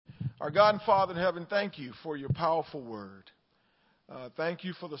Our God and Father in heaven, thank you for your powerful word. Thank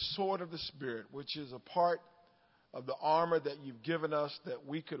you for the sword of the Spirit, which is a part of the armor that you've given us, that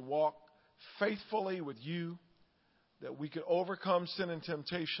we could walk faithfully with you, that we could overcome sin and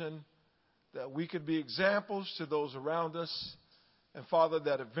temptation, that we could be examples to those around us, and Father,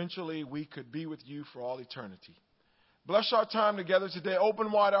 that eventually we could be with you for all eternity. Bless our time together today.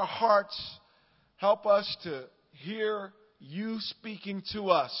 Open wide our hearts. Help us to hear you speaking to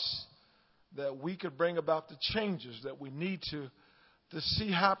us, that we could bring about the changes that we need to see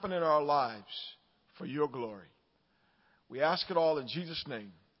happen in our lives for your glory. We ask it all in Jesus'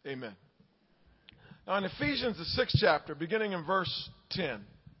 name. Amen. Now in Ephesians, the 6th chapter, beginning in verse 10,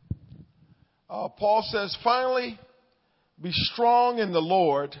 Paul says, "Finally, be strong in the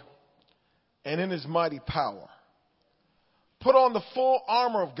Lord and in his mighty power. Put on the full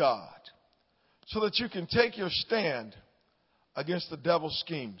armor of God so that you can take your stand against the devil's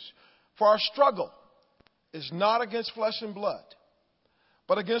schemes. For our struggle is not against flesh and blood,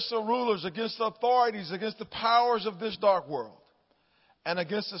 but against the rulers, against the authorities, against the powers of this dark world, and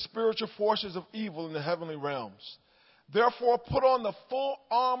against the spiritual forces of evil in the heavenly realms. Therefore, put on the full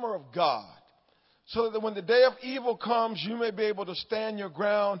armor of God, so that when the day of evil comes, you may be able to stand your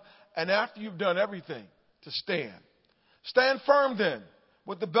ground, and after you've done everything, to stand. Stand firm then,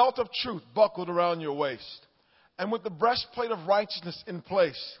 with the belt of truth buckled around your waist, and with the breastplate of righteousness in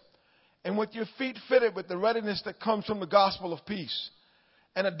place, and with your feet fitted with the readiness that comes from the gospel of peace.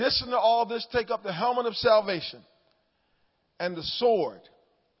 In addition to all this, take up the helmet of salvation and the sword.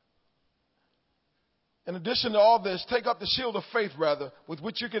 In addition to all this, take up the shield of faith, with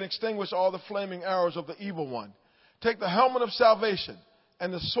which you can extinguish all the flaming arrows of the evil one. Take the helmet of salvation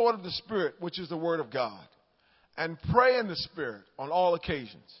and the sword of the Spirit, which is the word of God. And pray in the Spirit on all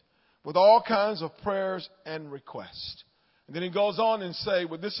occasions, with all kinds of prayers and requests." And then he goes on and say,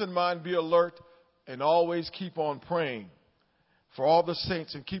 "With this in mind, be alert and always keep on praying for all the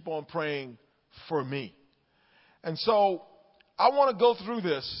saints and keep on praying for me." And so I want to go through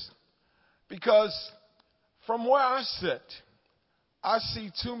this because from where I sit, I see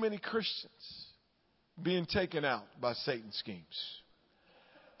too many Christians being taken out by Satan's schemes.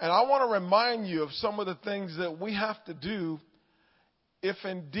 And I want to remind you of some of the things that we have to do if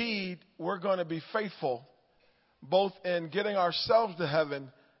indeed we're going to be faithful, both in getting ourselves to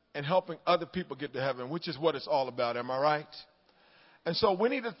heaven and helping other people get to heaven, which is what it's all about. Am I right? And so we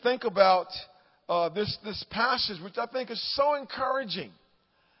need to think about this passage, which I think is so encouraging,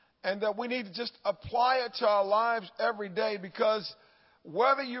 and that we need to just apply it to our lives every day, because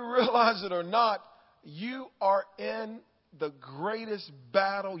whether you realize it or not, you are in the greatest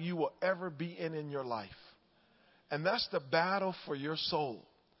battle you will ever be in your life. And that's the battle for your soul.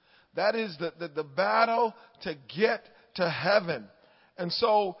 That is the battle to get to heaven. And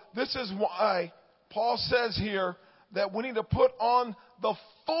so this is why Paul says here that we need to put on the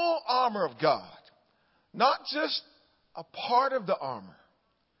full armor of God. Not just a part of the armor.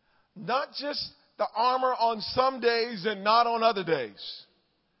 Not just the armor on some days and not on other days.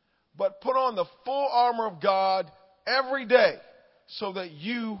 But put on the full armor of God every day so that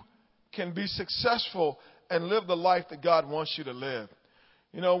you can be successful and live the life that God wants you to live.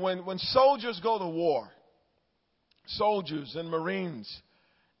 You know, when soldiers go to war, soldiers and Marines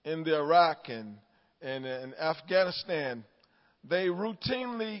in the Iraq and Afghanistan, they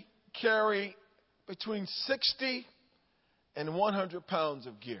routinely carry between 60 and 100 pounds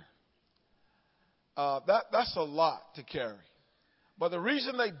of gear. That's a lot to carry. But the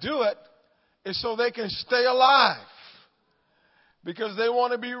reason they do it is so they can stay alive, because they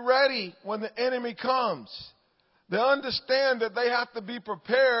want to be ready when the enemy comes. They understand that they have to be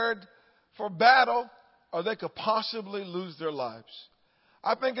prepared for battle, or they could possibly lose their lives.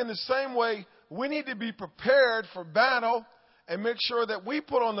 I think in the same way, we need to be prepared for battle and make sure that we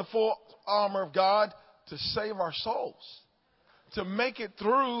put on the full armor of God to save our souls, to make it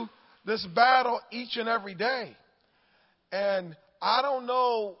through this battle each and every day. And I don't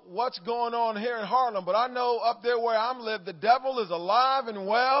know what's going on here in Harlem, but I know up there where I'm live, the devil is alive and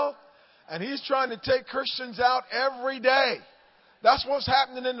well, and he's trying to take Christians out every day. That's what's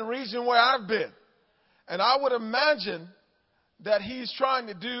happening in the region where I've been. And I would imagine that he's trying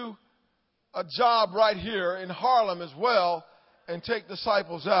to do a job right here in Harlem as well, and take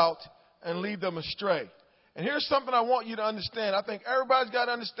disciples out and lead them astray. And here's something I want you to understand. I think everybody's got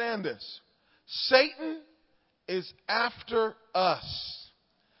to understand this. Satan is after us.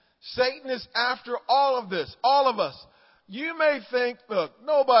 Satan is after all of this, all of us. You may think, look,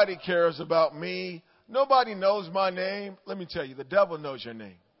 nobody cares about me. Nobody knows my name. Let me tell you, the devil knows your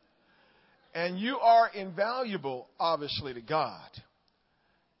name. And you are invaluable, obviously, to God.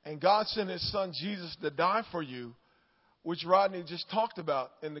 And God sent his son Jesus to die for you, which Rodney just talked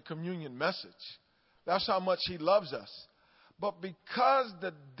about in the communion message. That's how much he loves us. But because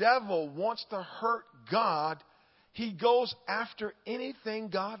the devil wants to hurt God, he goes after anything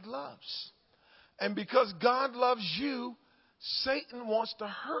God loves. And because God loves you, Satan wants to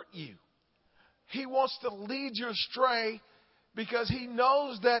hurt you. He wants to lead you astray because he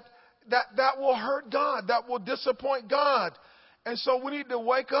knows that will hurt God, that will disappoint God. And so we need to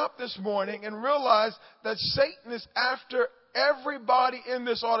wake up this morning and realize that Satan is after everybody in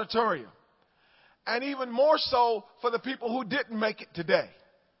this auditorium. And even more so for the people who didn't make it today.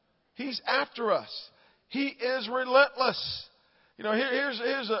 He's after us. He is relentless. You know,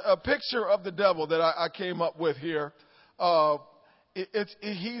 here's a picture of the devil that I came up with here. He's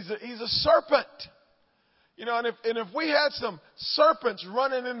a serpent. You know, and if we had some serpents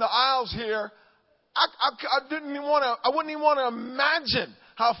running in the aisles here, I wouldn't even want to imagine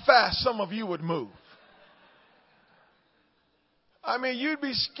how fast some of you would move. I mean, you'd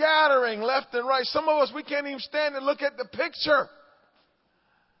be scattering left and right. Some of us, we can't even stand and look at the picture.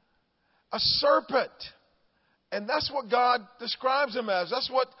 A serpent. And that's what God describes him as. That's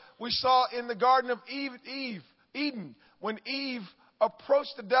what we saw in the Garden of Eden. When Eve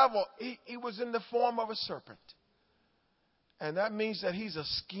approached the devil, he was in the form of a serpent. And that means that he's a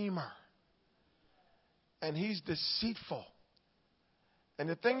schemer. And he's deceitful. And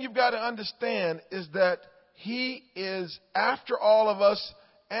the thing you've got to understand is that he is after all of us,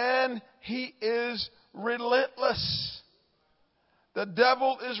 and he is relentless. The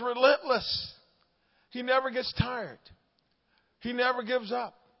devil is relentless. He never gets tired. He never gives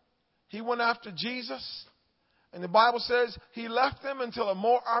up. He went after Jesus, and the Bible says he left him until a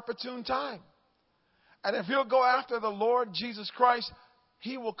more opportune time. And if he'll go after the Lord Jesus Christ,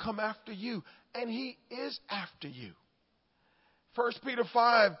 he will come after you, and he is after you. 1 Peter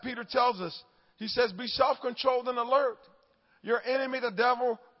 5, Peter tells us, he says, be self-controlled and alert. Your enemy, the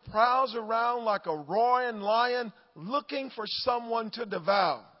devil, prowls around like a roaring lion looking for someone to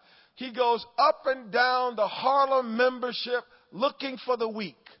devour. He goes up and down the Harlem membership looking for the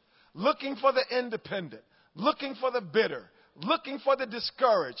weak, looking for the independent, looking for the bitter, looking for the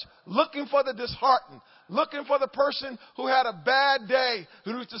discouraged, looking for the disheartened, looking for the person who had a bad day,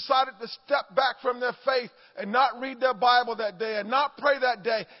 who decided to step back from their faith and not read their Bible that day and not pray that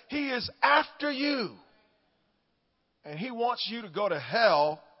day. He is after you. And he wants you to go to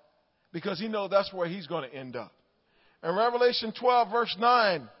hell because he knows that's where he's going to end up. In Revelation 12, verse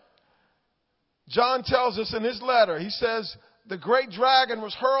 9, John tells us in his letter, he says, the great dragon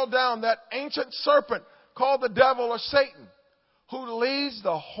was hurled down, that ancient serpent called the devil or Satan, who leads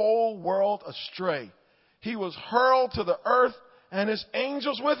the whole world astray. He was hurled to the earth and his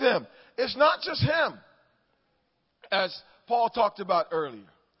angels with him. It's not just him, as Paul talked about earlier.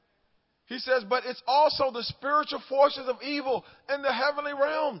 He says, but it's also the spiritual forces of evil in the heavenly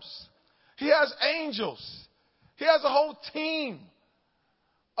realms. He has angels. He has a whole team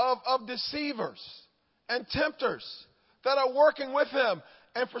of deceivers and tempters that are working with him.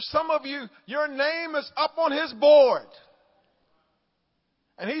 And for some of you, your name is up on his board.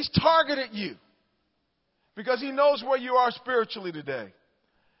 And he's targeted you because he knows where you are spiritually today.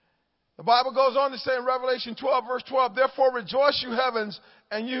 The Bible goes on to say in Revelation 12, verse 12, therefore rejoice, you heavens,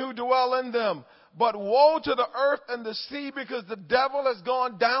 and you who dwell in them. But woe to the earth and the sea, because the devil has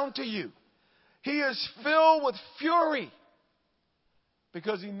gone down to you. He is filled with fury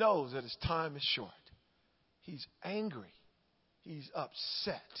because he knows that his time is short. He's angry. He's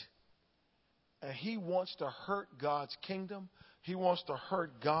upset. And he wants to hurt God's kingdom. He wants to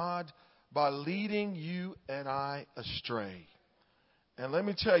hurt God by leading you and I astray. And let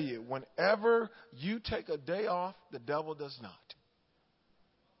me tell you, whenever you take a day off, the devil does not.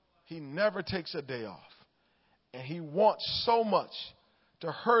 He never takes a day off. And he wants so much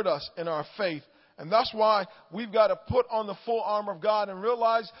to hurt us in our faith. And that's why we've got to put on the full armor of God and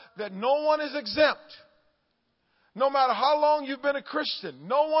realize that no one is exempt. No matter how long you've been a Christian,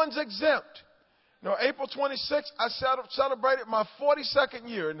 no one's exempt. You know, April 26th, I celebrated my 42nd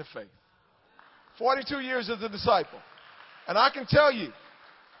year in the faith. 42 years as a disciple. And I can tell you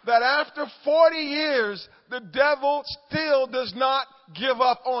that after 40 years, the devil still does not give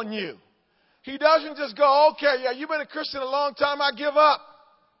up on you. He doesn't just go, okay, yeah, you've been a Christian a long time, I give up.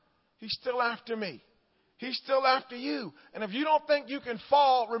 He's still after me. He's still after you. And if you don't think you can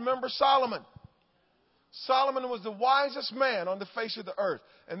fall, remember Solomon. Solomon was the wisest man on the face of the earth.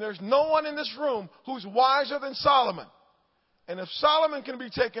 And there's no one in this room who's wiser than Solomon. And if Solomon can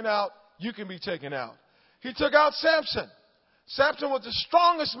be taken out, you can be taken out. He took out Samson. Samson was the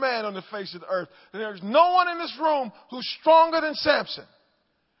strongest man on the face of the earth. And there's no one in this room who's stronger than Samson.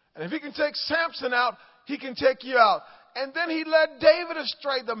 And if he can take Samson out, he can take you out. And then he led David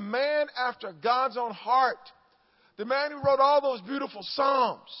astray, the man after God's own heart. The man who wrote all those beautiful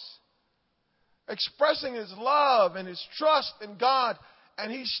psalms, expressing his love and his trust in God.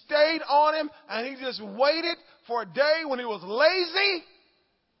 And he stayed on him, and he just waited for a day when he was lazy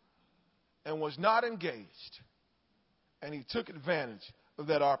and was not engaged. And he took advantage of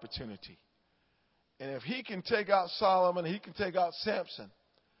that opportunity. And if he can take out Solomon, he can take out Samson,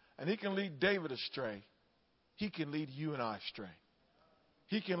 and he can lead David astray, he can lead you and I astray.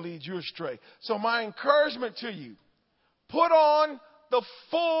 He can lead you astray. So my encouragement to you, put on the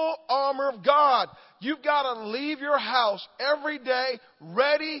full armor of God. You've got to leave your house every day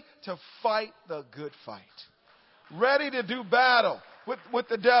ready to fight the good fight. Ready to do battle with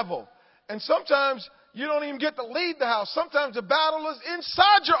the devil. And sometimes you don't even get to leave the house. Sometimes the battle is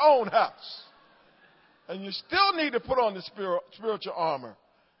inside your own house. And you still need to put on the spiritual armor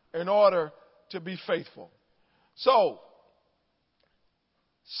in order to be faithful. So,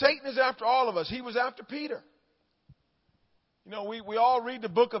 Satan is after all of us. He was after Peter. You know, we all read the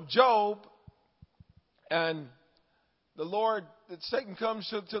book of Job, and the Lord, that Satan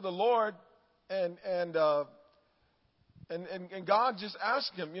comes to the Lord, and God just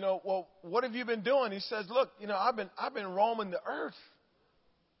asked him, you know, well, what have you been doing? He says, look, you know, I've been roaming the earth.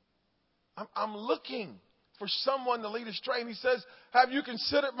 I'm looking for someone to lead astray. And he says, have you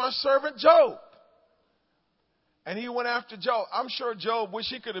considered my servant Job? And he went after Job. I'm sure Job wished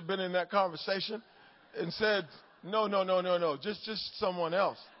he could have been in that conversation and said, no, just someone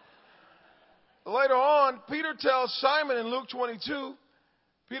else. Later on, Peter tells Simon in Luke 22,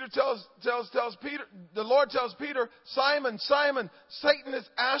 Peter tells Peter, the Lord tells Peter, Simon, Satan has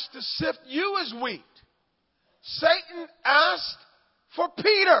asked to sift you as wheat. Satan asked for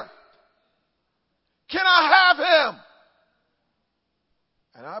Peter. Can I have him?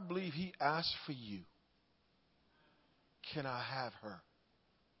 And I believe he asked for you. Can I have her?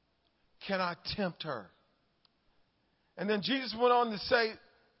 Can I tempt her? And then Jesus went on to say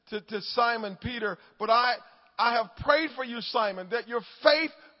to Simon Peter, but I have prayed for you, Simon, that your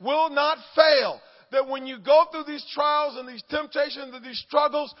faith will not fail. That when you go through these trials and these temptations and these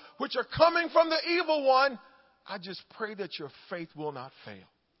struggles, which are coming from the evil one, I just pray that your faith will not fail.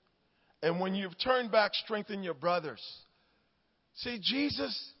 And when you've turned back, strengthen your brothers. See,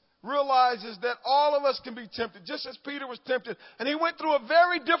 Jesus realizes that all of us can be tempted, just as Peter was tempted. And he went through a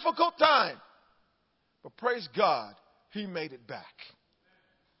very difficult time. But praise God, he made it back.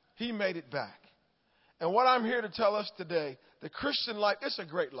 He made it back. And what I'm here to tell us today, the Christian life, it's a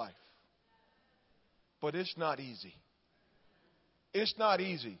great life. But it's not easy. It's not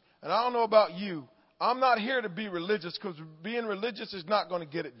easy. And I don't know about you. I'm not here to be religious, because being religious is not going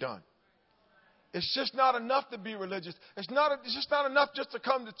to get it done. It's just not enough to be religious. It's just not enough just to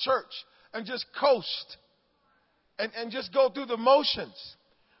come to church and just coast and just go through the motions.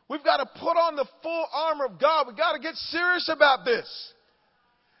 We've got to put on the full armor of God. We've got to get serious about this.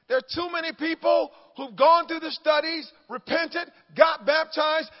 There are too many people who've gone through the studies, repented, got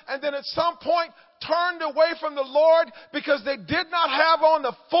baptized, and then at some point turned away from the Lord because they did not have on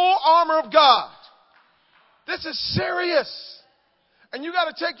the full armor of God. This is serious. And you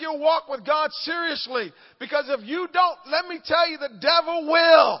got to take your walk with God seriously, because if you don't, let me tell you, the devil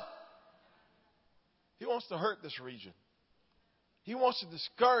will. He wants to hurt this region. He wants to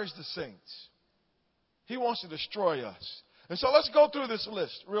discourage the saints. He wants to destroy us. And so let's go through this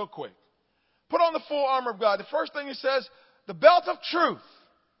list real quick. Put on the full armor of God. The first thing he says, the belt of truth.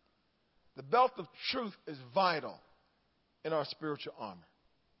 The belt of truth is vital in our spiritual armor.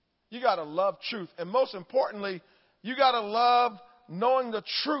 You got to love truth. And most importantly, you got to love knowing the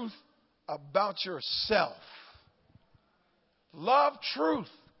truth about yourself. Love truth.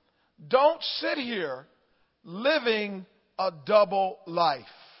 Don't sit here living a double life.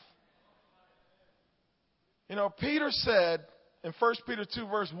 You know, Peter said in 1 Peter 2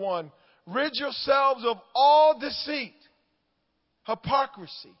 verse 1, rid yourselves of all deceit,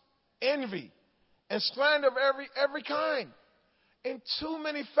 hypocrisy, envy, and slander of every kind. In too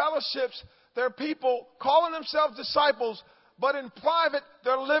many fellowships, there are people calling themselves disciples, but in private,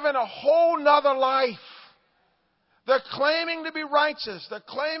 they're living a whole nother life. They're claiming to be righteous. They're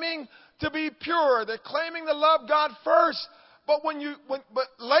claiming to be pure. They're claiming to love God first. But but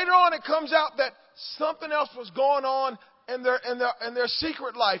later on, it comes out that something else was going on in their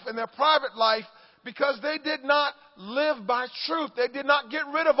secret life, in their private life, because they did not live by truth. They did not get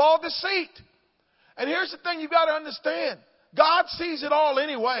rid of all deceit. And here's the thing you got to understand. God sees it all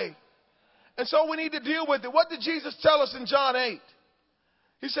anyway. And so we need to deal with it. What did Jesus tell us in John 8?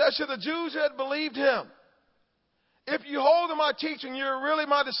 He said, to the Jews who had believed him, If you hold to my teaching, you're really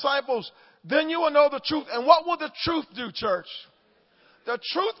my disciples, then you will know the truth. And what will the truth do, church? The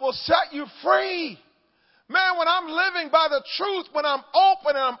truth will set you free. Man, when I'm living by the truth, when I'm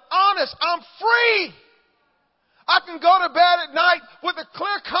open and I'm honest, I'm free. I can go to bed at night with a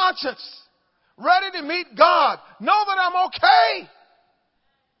clear conscience, ready to meet God, know that I'm okay.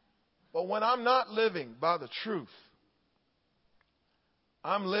 But when I'm not living by the truth,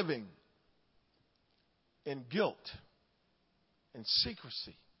 I'm living in guilt and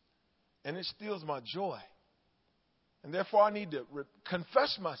secrecy, and it steals my joy. And therefore, I need to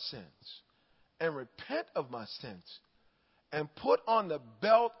confess my sins and repent of my sins and put on the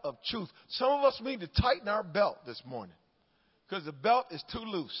belt of truth. Some of us need to tighten our belt this morning because the belt is too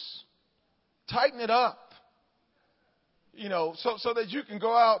loose. Tighten it up, so that you can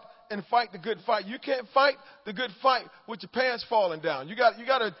go out and fight the good fight. You can't fight the good fight with your pants falling down. You got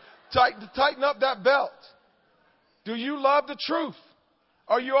to tighten up that belt. Do you love the truth?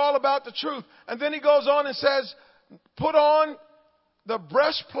 Are you all about the truth? And then he goes on and says, put on the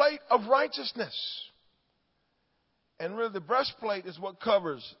breastplate of righteousness. And really, the breastplate is what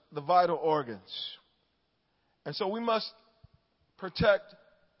covers the vital organs. And so we must protect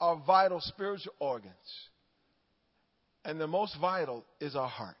our vital spiritual organs. And the most vital is our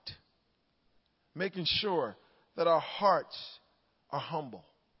heart. Making sure that our hearts are humble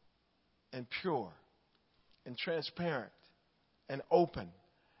and pure and transparent and open,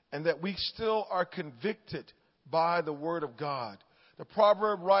 and that we still are convicted by the Word of God. The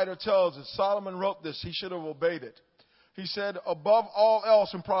proverb writer tells us, Solomon wrote this, he should have obeyed it. He said, above all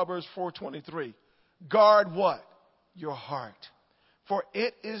else in Proverbs 4:23, guard what? Your heart. For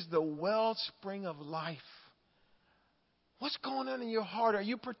it is the wellspring of life. What's going on in your heart? Are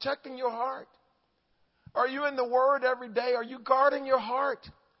you protecting your heart? Are you in the Word every day? Are you guarding your heart?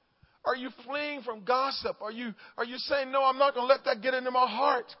 Are you fleeing from gossip? Are you saying, no, I'm not going to let that get into my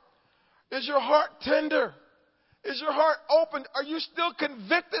heart? Is your heart tender? Is your heart open? Are you still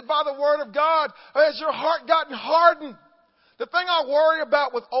convicted by the Word of God? Or has your heart gotten hardened? The thing I worry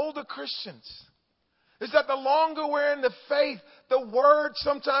about with older Christians is that the longer we're in the faith, the Word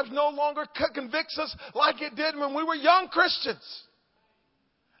sometimes no longer convicts us like it did when we were young Christians.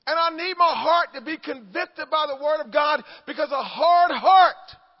 And I need my heart to be convicted by the Word of God, because a hard heart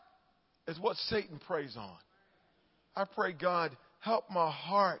is what Satan preys on. I pray, God, help my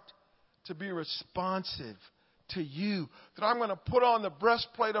heart to be responsive to you, that I'm going to put on the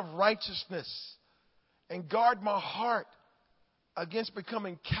breastplate of righteousness and guard my heart against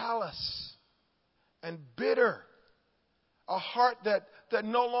becoming callous and bitter. A heart that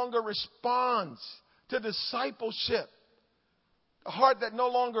no longer responds to discipleship. A heart that no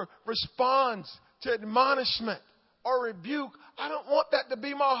longer responds to admonishment or rebuke. I don't want that to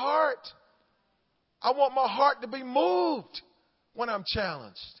be my heart. I want my heart to be moved when I'm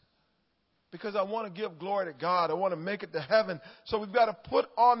challenged, because I want to give glory to God. I want to make it to heaven. So we've got to put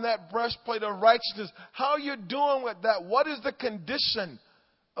on that breastplate of righteousness. How are you doing with that? What is the condition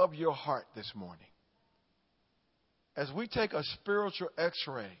of your heart this morning? As we take a spiritual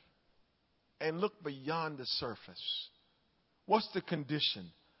x-ray and look beyond the surface, what's the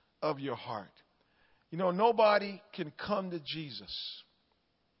condition of your heart? Nobody can come to Jesus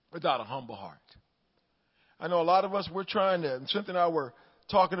without a humble heart. I know a lot of us, we're trying to, and Cynthia and I were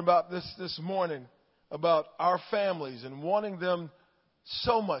talking about this morning, about our families and wanting them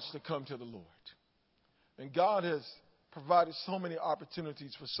so much to come to the Lord. And God has provided so many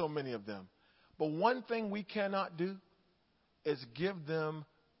opportunities for so many of them. But one thing we cannot do is give them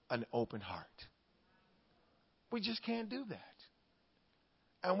an open heart. We just can't do that.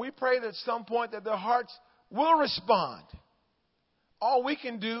 And we pray that at some point that their hearts will respond. All we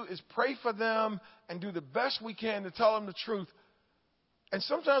can do is pray for them and do the best we can to tell them the truth. And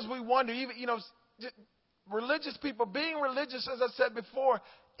sometimes we wonder, even, religious people, being religious, as I said before,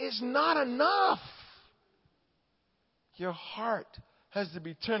 is not enough. Your heart has to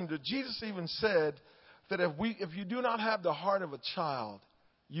be tender. Jesus even said that if you do not have the heart of a child,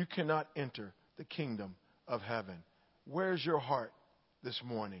 you cannot enter the kingdom of heaven. Where's your heart this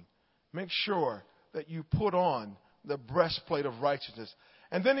morning? Make sure that you put on the breastplate of righteousness.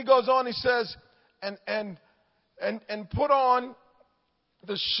 And then he goes on, he says, and put on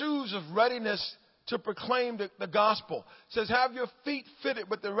the shoes of readiness to proclaim the gospel. It says, have your feet fitted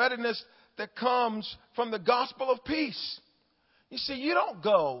with the readiness that comes from the gospel of peace. You see, you don't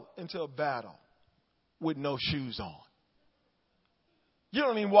go into a battle with no shoes on. You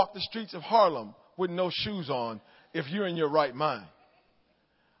don't even walk the streets of Harlem with no shoes on if you're in your right mind.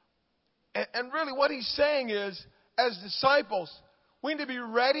 And really what he's saying is, as disciples, we need to be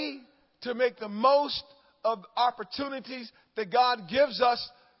ready to make the most of opportunities that God gives us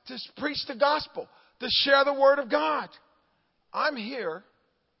to preach the gospel, to share the word of God. I'm here,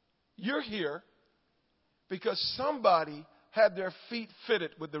 you're here, because somebody had their feet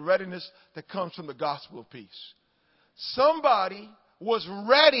fitted with the readiness that comes from the gospel of peace. Somebody was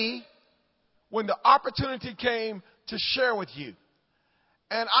ready when the opportunity came to share with you.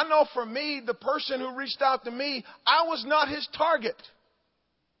 And I know for me, the person who reached out to me, I was not his target.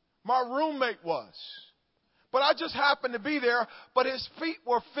 My roommate was. But I just happened to be there, but his feet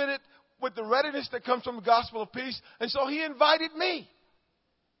were fitted with the readiness that comes from the gospel of peace. And so he invited me.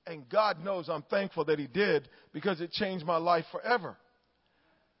 And God knows I'm thankful that he did, because it changed my life forever.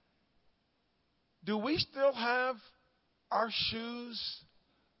 Do we still have our shoes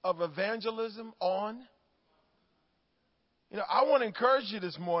of evangelism on? You know, I want to encourage you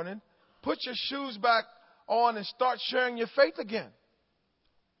this morning, put your shoes back on and start sharing your faith again.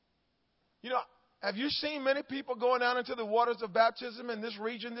 You know, have you seen many people going down into the waters of baptism in this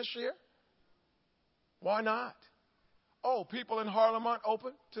region this year? Why not? Oh, people in Harlem aren't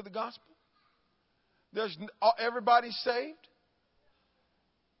open to the gospel? Everybody's saved?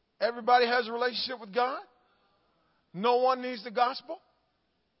 Everybody has a relationship with God? No one needs the gospel?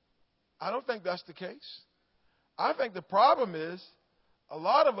 I don't think that's the case. I think the problem is a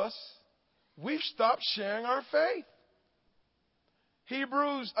lot of us, we've stopped sharing our faith.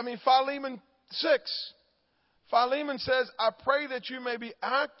 Philemon 6. Philemon says, I pray that you may be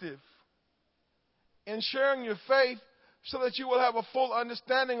active in sharing your faith so that you will have a full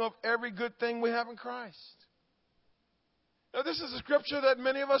understanding of every good thing we have in Christ. Now, this is a scripture that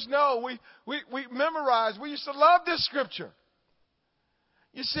many of us know. We memorize. We used to love this scripture.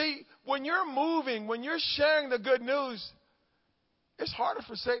 You see, when you're moving, when you're sharing the good news, it's harder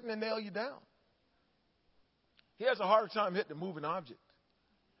for Satan to nail you down. He has a harder time hitting a moving object.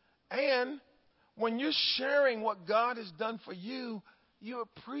 And when you're sharing what God has done for you, you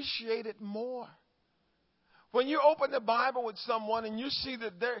appreciate it more. When you open the Bible with someone and you see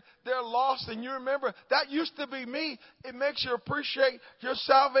that they're lost and you remember, that used to be me, it makes you appreciate your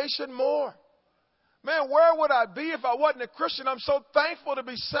salvation more. Man, where would I be if I wasn't a Christian? I'm so thankful to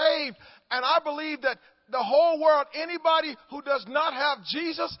be saved. And I believe that the whole world, anybody who does not have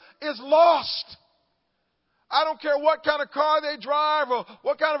Jesus is lost. I don't care what kind of car they drive or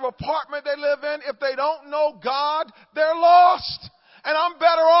what kind of apartment they live in. If they don't know God, they're lost. And I'm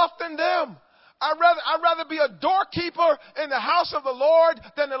better off than them. I'd rather be a doorkeeper in the house of the Lord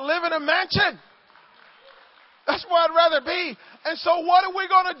than to live in a mansion. That's where I'd rather be. And so what are we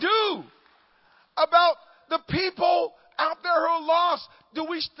going to do about the people out there who are lost? Do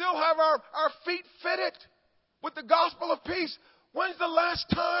we still have our feet fitted with the gospel of peace? When's the last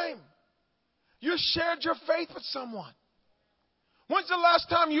time you shared your faith with someone? When's the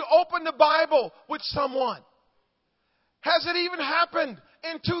last time you opened the Bible with someone? Has it even happened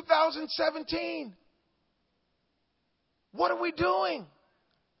in 2017? What are we doing?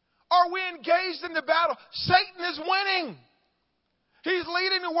 Are we engaged in the battle? Satan is winning. He's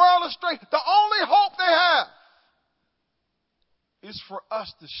leading the world astray. The only hope they have is for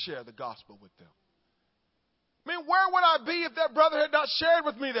us to share the gospel with them. I mean, where would I be if that brother had not shared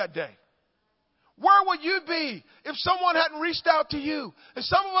with me that day? Where would you be if someone hadn't reached out to you? And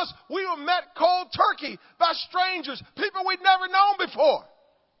some of us, we were met cold turkey by strangers, people we'd never known before.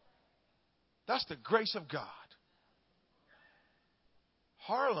 That's the grace of God.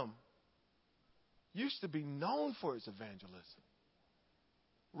 Harlem used to be known for its evangelism.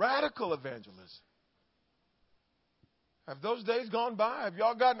 Radical evangelism. Have those days gone by? Have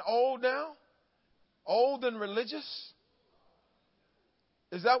y'all gotten old now? Old and religious?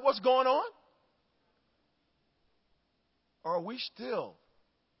 Is that what's going on? Or are we still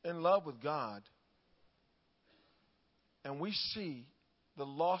in love with God and we see the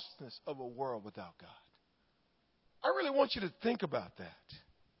lostness of a world without God? I really want you to think about that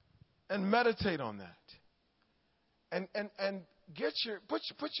and meditate on that. And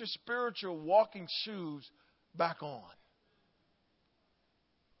put your spiritual walking shoes back on.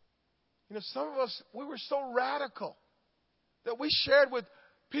 You know, some of us, we were so radical that we shared with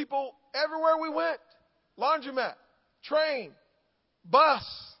people everywhere we went. Laundromat, train, bus.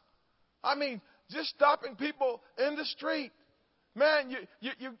 I mean, just stopping people in the street. Man,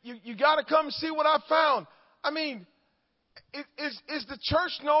 you got to come see what I found. I mean, is the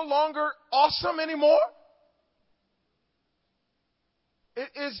church no longer awesome anymore?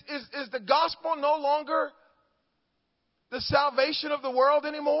 Is the gospel no longer the salvation of the world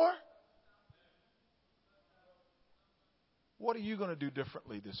anymore? What are you going to do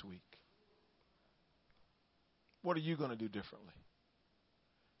differently this week? What are you going to do differently?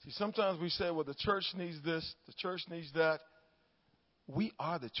 See, sometimes we say, well, the church needs this, the church needs that. We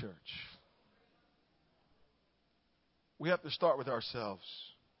are the church. We have to start with ourselves.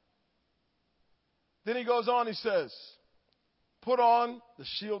 Then he goes on, he says, put on the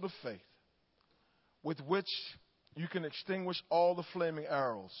shield of faith with which you can extinguish all the flaming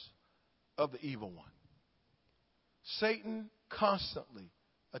arrows of the evil one. Satan constantly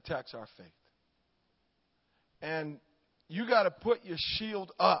attacks our faith. And you got to put your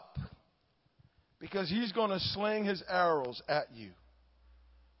shield up because he's going to sling his arrows at you.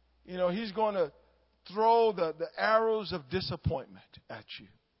 You know, he's going to throw the arrows of disappointment at you.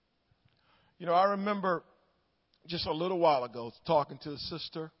 You know, I remember just a little while ago talking to a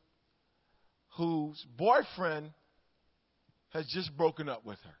sister whose boyfriend has just broken up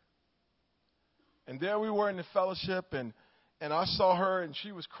with her. And there we were in the fellowship, and I saw her, and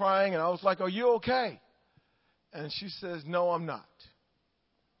she was crying, and I was like, are you okay? And she says, no, I'm not.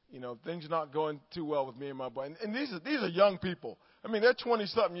 You know, things are not going too well with me and my boy. And these are young people. I mean, they're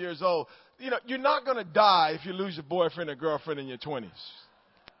 20-something years old. You know, you're not going to die if you lose your boyfriend or girlfriend in your 20s.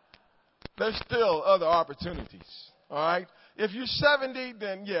 There's still other opportunities, all right? If you're 70,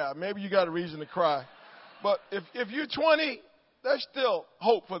 then, yeah, maybe you got a reason to cry. But if you're 20, there's still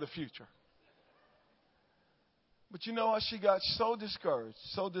hope for the future. But you know what? She got so discouraged,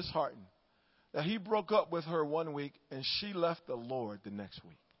 so disheartened, that he broke up with her one week and she left the Lord the next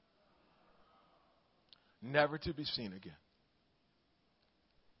week. Never to be seen again.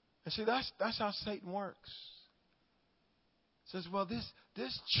 And see, that's how Satan works. Says, well,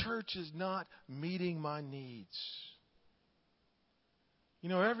 this church is not meeting my needs. You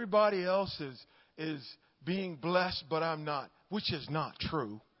know, everybody else is being blessed, but I'm not, which is not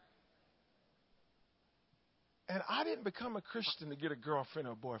true. And I didn't become a Christian to get a girlfriend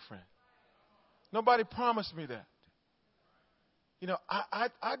or a boyfriend. Nobody promised me that. You know, I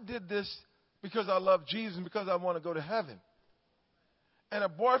did this because I love Jesus and because I want to go to heaven. And a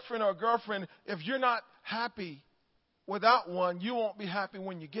boyfriend or a girlfriend, if you're not happy without one, you won't be happy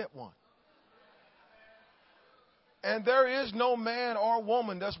when you get one. And there is no man or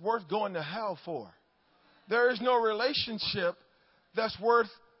woman that's worth going to hell for. There is no relationship that's worth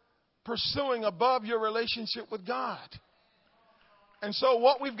pursuing above your relationship with God. And so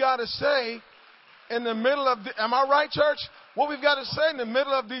what we've got to say in the middle of, am I right, church? What we've got to say in the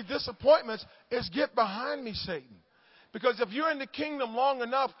middle of these disappointments is get behind me, Satan. Because if you're in the kingdom long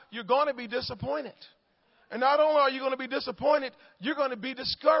enough, you're going to be disappointed. And not only are you going to be disappointed, you're going to be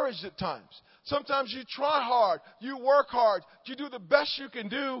discouraged at times. Sometimes you try hard, you work hard, you do the best you can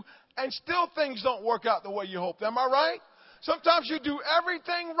do, and still things don't work out the way you hoped. Am I right? Sometimes you do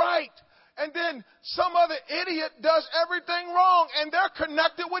everything right, and then some other idiot does everything wrong, and they're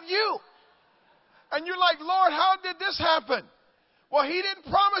connected with you. And you're like, Lord, how did this happen? Well, he didn't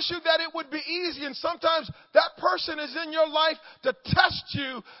promise you that it would be easy, and sometimes that person is in your life to test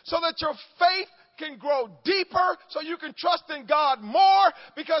you so that your faith can grow deeper, so you can trust in God more,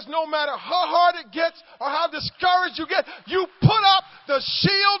 because no matter how hard it gets or how discouraged you get, you put up the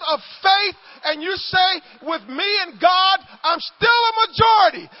shield of faith and you say, with me and God, I'm still a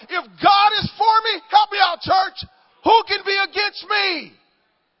majority. If God is for me, help me out, church. Who can be against me?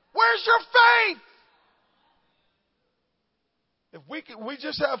 Where's your faith? If we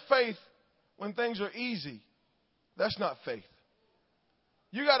just have faith when things are easy, that's not faith.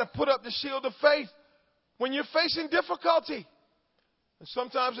 You got to put up the shield of faith when you're facing difficulty. And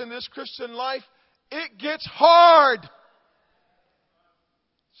sometimes in this Christian life, it gets hard.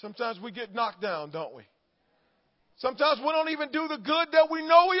 Sometimes we get knocked down, don't we? Sometimes we don't even do the good that we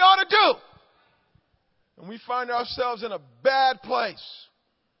know we ought to do. And we find ourselves in a bad place.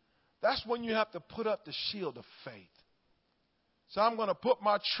 That's when you have to put up the shield of faith. So I'm going to put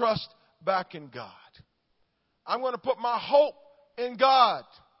my trust back in God. I'm going to put my hope in God.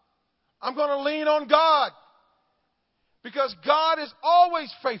 I'm going to lean on God. Because God is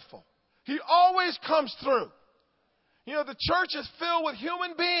always faithful. He always comes through. You know, the church is filled with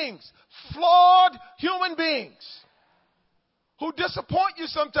human beings, flawed human beings, who disappoint you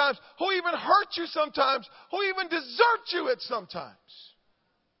sometimes, who even hurt you sometimes, who even desert you at sometimes.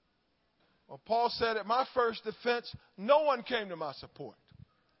 Well, Paul said, at my first defense, no one came to my support,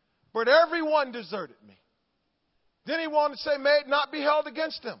 but everyone deserted me. Then he wanted to say, may it not be held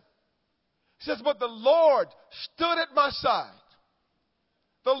against them. He says, but the Lord stood at my side.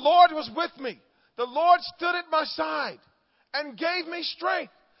 The Lord was with me. The Lord stood at my side and gave me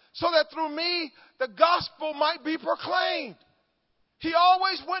strength so that through me the gospel might be proclaimed. He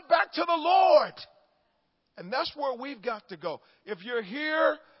always went back to the Lord. And that's where we've got to go. If you're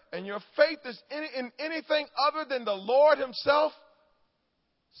here and your faith is in anything other than the Lord himself,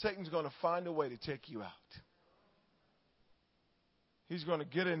 Satan's going to find a way to take you out. He's going to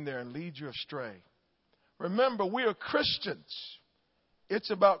get in there and lead you astray. Remember, we are Christians. It's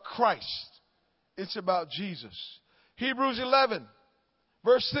about Christ. It's about Jesus. Hebrews 11,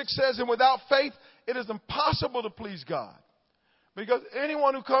 verse 6 says, and without faith, it is impossible to please God. Because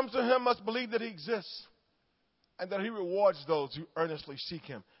anyone who comes to him must believe that he exists and that he rewards those who earnestly seek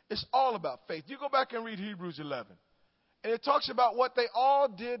him. It's all about faith. You go back and read Hebrews 11. And it talks about what they all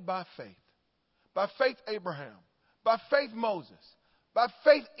did by faith. By faith, Abraham. By faith, Moses. By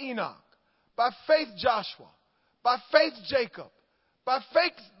faith, Enoch. By faith, Joshua. By faith, Jacob. By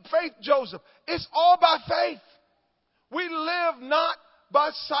faith, Joseph. It's all by faith. We live not by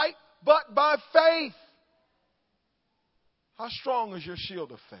sight, but by faith. How strong is your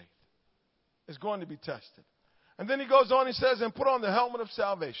shield of faith? It's going to be tested. And then he goes on, he says, and put on the helmet of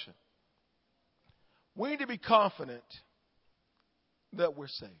salvation. We need to be confident that we're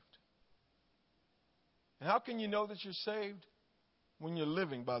saved. And how can you know that you're saved? When you're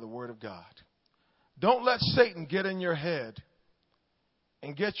living by the Word of God. Don't let Satan get in your head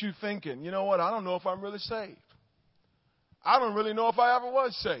and get you thinking, you know what, I don't know if I'm really saved. I don't really know if I ever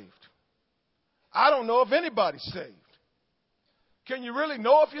was saved. I don't know if anybody's saved. Can you really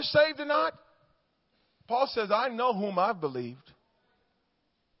know if you're saved or not? Paul says, I know whom I've believed.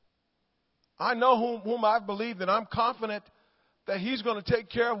 I know whom I've believed, and I'm confident that he's going to take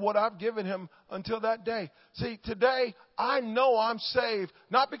care of what I've given him until that day. See, today, I know I'm saved,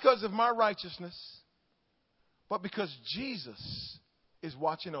 not because of my righteousness, but because Jesus is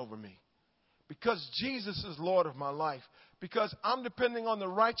watching over me. Because Jesus is Lord of my life. Because I'm depending on the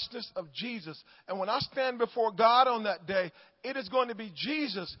righteousness of Jesus. And when I stand before God on that day, it is going to be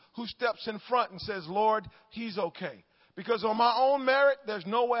Jesus who steps in front and says, Lord, he's okay. Because on my own merit, there's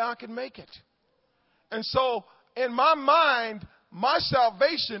no way I can make it. And so, in my mind, my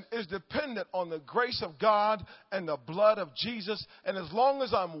salvation is dependent on the grace of God and the blood of Jesus. And as long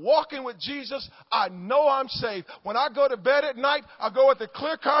as I'm walking with Jesus, I know I'm saved. When I go to bed at night, I go with a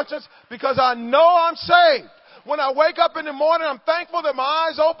clear conscience because I know I'm saved. When I wake up in the morning, I'm thankful that my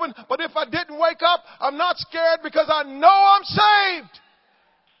eyes open. But if I didn't wake up, I'm not scared because I know I'm saved.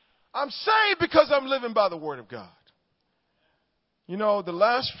 I'm saved because I'm living by the Word of God. You know, the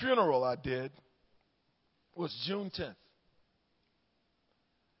last funeral I did was June 10th.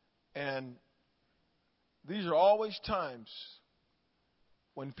 And these are always times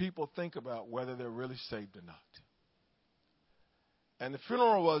when people think about whether they're really saved or not. And the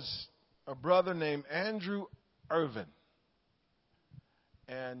funeral was a brother named Andrew Irvin.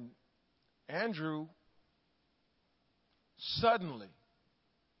 And Andrew suddenly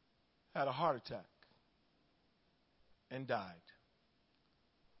had a heart attack and died.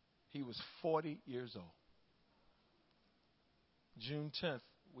 He was 40 years old. June 10th,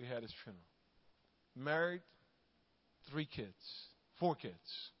 we had his funeral. Married, 4 kids.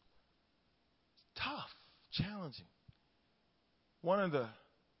 Tough, challenging.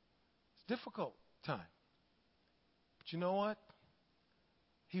 Difficult time. But you know what?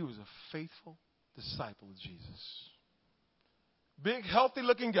 He was a faithful disciple of Jesus. Big, healthy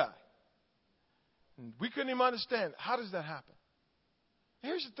looking guy. And we couldn't even understand, how does that happen?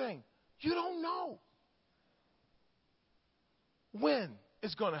 Here's the thing. You don't know when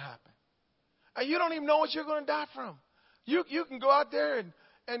it's going to happen. And you don't even know what you're going to die from. You can go out there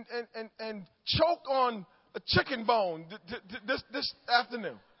and choke on a chicken bone this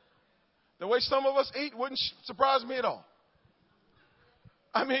afternoon. The way some of us eat wouldn't surprise me at all.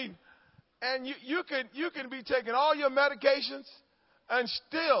 I mean, and you can be taking all your medications and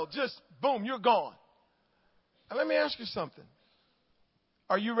still just, boom, you're gone. And let me ask you something.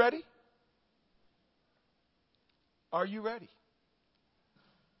 Are you ready? Are you ready?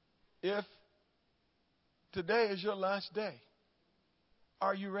 If today is your last day,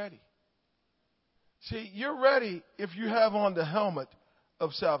 are you ready? See, you're ready if you have on the helmet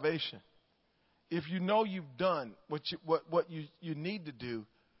of salvation. If you know you've done what you need to do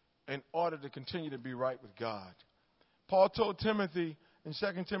in order to continue to be right with God. Paul told Timothy in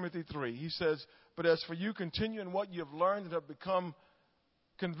 2 Timothy 3, he says, but as for you, continue in what you have learned and have become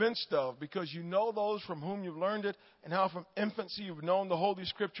convinced of, because you know those from whom you've learned it, and how from infancy you've known the Holy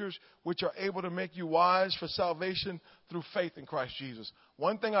Scriptures, which are able to make you wise for salvation through faith in Christ Jesus.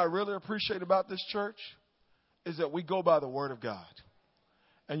 One thing I really appreciate about this church is that we go by the Word of God.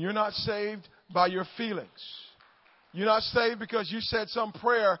 And you're not saved by your feelings. You're not saved because you said some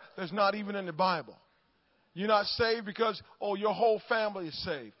prayer that's not even in the Bible. You're not saved because, your whole family is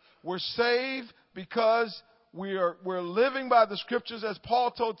saved. We're saved because we're living by the Scriptures, as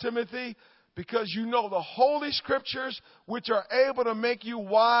Paul told Timothy, because you know the Holy Scriptures, which are able to make you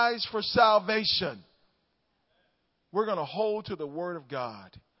wise for salvation. We're going to hold to the Word of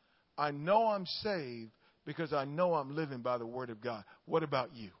God. I know I'm saved because I know I'm living by the Word of God. What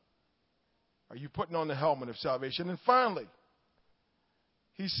about you? Are you putting on the helmet of salvation? And finally,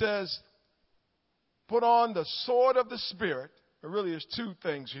 he says, put on the sword of the Spirit. There really is two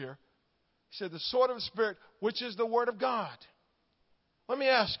things here. He said the sword of the Spirit, which is the Word of God. Let me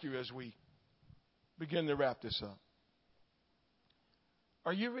ask you as we begin to wrap this up.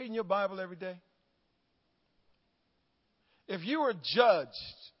 Are you reading your Bible every day? If you were judged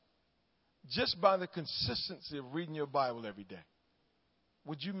just by the consistency of reading your Bible every day,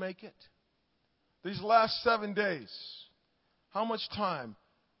 would you make it? These last 7 days, how much time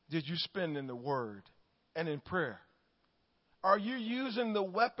did you spend in the Word and in prayer? Are you using the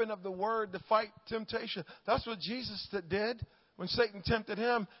weapon of the Word to fight temptation? That's what Jesus did when Satan tempted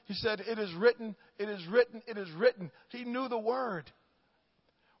him. He said, it is written, it is written, it is written. He knew the Word.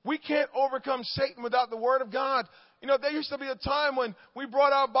 We can't overcome Satan without the Word of God. You know, there used to be a time when we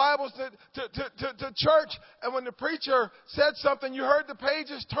brought our Bibles to church, and when the preacher said something, you heard the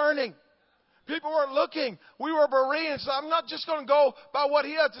pages turning. People were looking. We were Bereans. So I'm not just going to go by what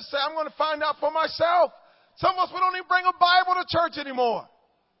he had to say. I'm going to find out for myself. Some of us, we don't even bring a Bible to church anymore.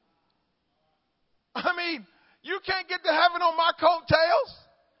 I mean, you can't get to heaven on my coattails.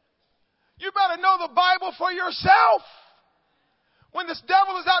 You better know the Bible for yourself. When this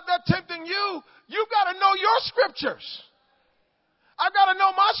devil is out there tempting you, you got to know your scriptures. I got to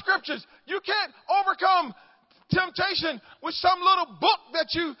know my scriptures. You can't overcome temptation with some little book that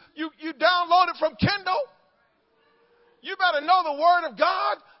you downloaded from Kindle. You better know the Word of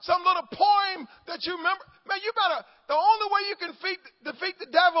God. Some little poem that you remember. Man, the only way you can defeat the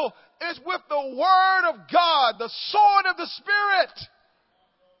devil is with the Word of God, the sword of the Spirit.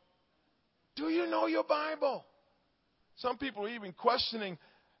 Do you know your Bible? Some people are even questioning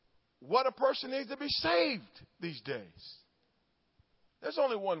what a person needs to be saved these days. There's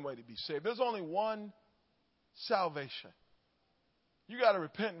only one way to be saved. There's only one salvation. You got to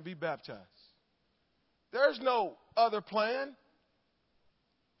repent and be baptized. There's no other plan.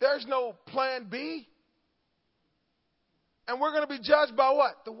 There's no plan B. And we're going to be judged by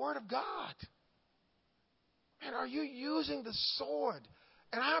what? The Word of God. Man, are you using the sword?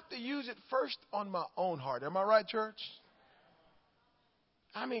 And I have to use it first on my own heart. Am I right, church?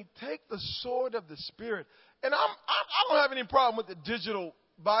 I mean, take the sword of the Spirit. And I don't have any problem with the digital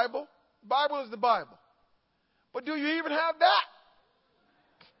Bible. The Bible is the Bible. But do you even have that?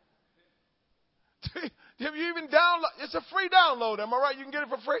 Have you even download? It's a free download. Am I right? You can get it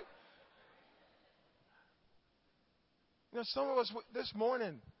for free. You know, some of us this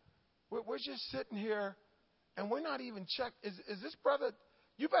morning, we're just sitting here and we're not even checked. Is this brother?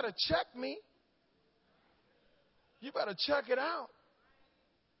 You better check me. You better check it out.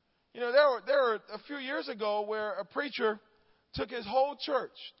 You know, there were a few years ago where a preacher took his whole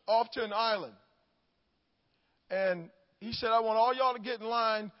church off to an island. And he said, I want all y'all to get in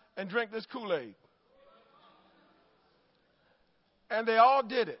line and drink this Kool-Aid. And they all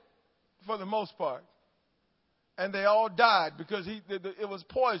did it for the most part. And they all died because it was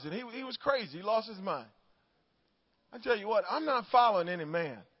poison. He was crazy. He lost his mind. I tell you what, I'm not following any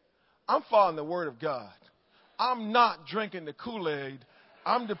man. I'm following the Word of God. I'm not drinking the Kool-Aid.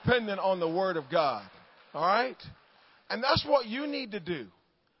 I'm dependent on the Word of God. All right? And that's what you need to do.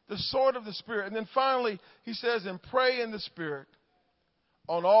 The sword of the Spirit. And then finally, he says, and pray in the Spirit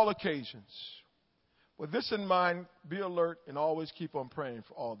on all occasions. With this in mind, be alert and always keep on praying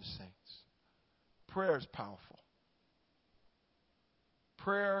for all the saints. Prayer is powerful.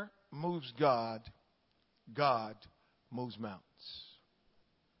 Prayer moves God. God moves mountains.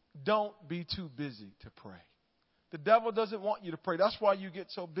 Don't be too busy to pray. The devil doesn't want you to pray. That's why you get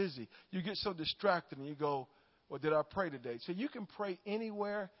so busy. You get so distracted and you go, well, did I pray today? So you can pray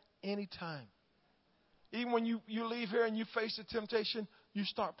anywhere, anytime. Even when you leave here and you face a temptation, you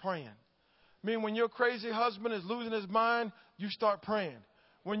start praying. I mean, when your crazy husband is losing his mind, you start praying.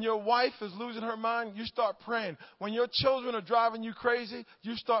 When your wife is losing her mind, you start praying. When your children are driving you crazy,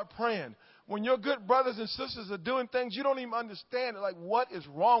 you start praying. When your good brothers and sisters are doing things you don't even understand, like what is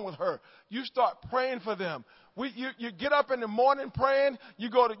wrong with her, you start praying for them. You get up in the morning praying. You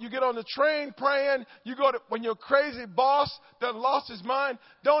get on the train praying. When your crazy boss done lost his mind,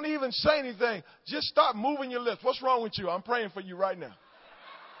 don't even say anything. Just start moving your lips. What's wrong with you? I'm praying for you right now.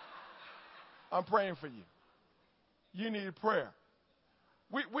 I'm praying for you. You need prayer.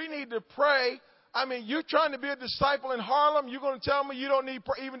 We need to pray. I mean, you're trying to be a disciple in Harlem. You're going to tell me you don't need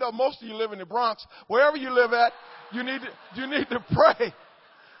prayer, even though most of you live in the Bronx. Wherever you live at, you need to pray.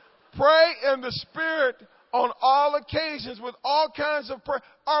 Pray in the Spirit on all occasions with all kinds of prayer.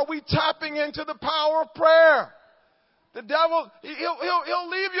 Are we tapping into the power of prayer? The devil, he'll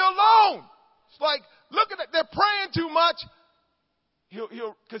leave you alone. It's like, look at that. They're praying too much.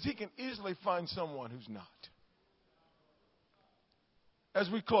 Because he can easily find someone who's not. As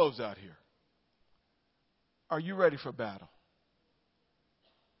we close out here, are you ready for battle?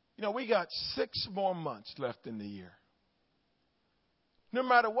 You know, we got 6 more months left in the year. No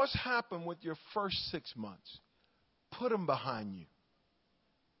matter what's happened with your first 6 months, put them behind you.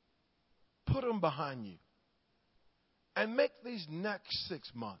 Put them behind you. And make these next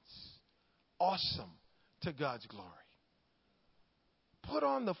 6 months awesome to God's glory. Put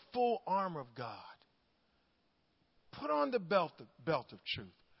on the full armor of God. Put on the belt of truth.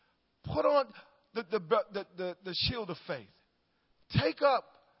 Put on the shield of faith. Take up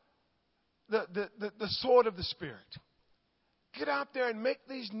the sword of the Spirit. Get out there and make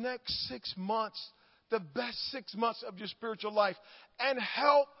these next 6 months the best 6 months of your spiritual life and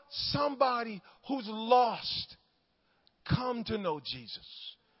help somebody who's lost come to know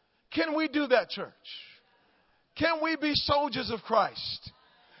Jesus. Can we do that, church? Can we be soldiers of Christ?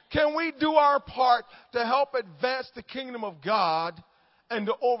 Can we do our part to help advance the kingdom of God and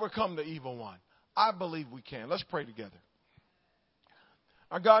to overcome the evil one? I believe we can. Let's pray together.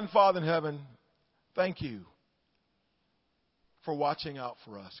 Our God and Father in heaven, thank you for watching out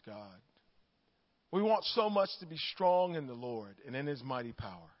for us, God. We want so much to be strong in the Lord and in His mighty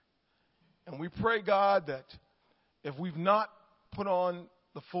power. And we pray, God, that if we've not put on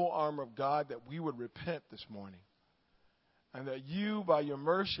the full armor of God, that we would repent this morning. And that you, by your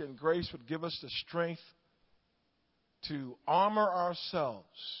mercy and grace, would give us the strength to armor ourselves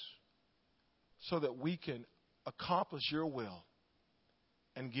so that we can accomplish your will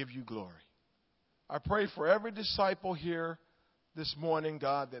and give you glory. I pray for every disciple here this morning,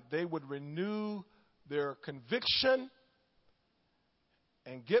 God, that they would renew their conviction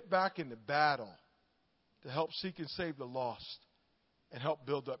and get back into battle to help seek and save the lost and help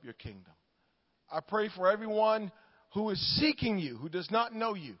build up your kingdom. I pray for everyone who is seeking you, who does not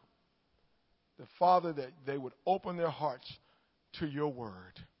know you, the Father, that they would open their hearts to your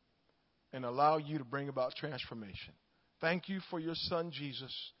word and allow you to bring about transformation. Thank you for your Son,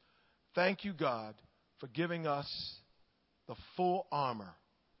 Jesus. Thank you, God, for giving us the full armor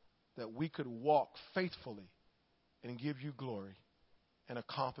that we could walk faithfully and give you glory and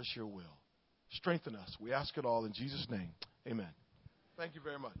accomplish your will. Strengthen us. We ask it all in Jesus' name. Amen. Thank you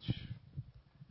very much.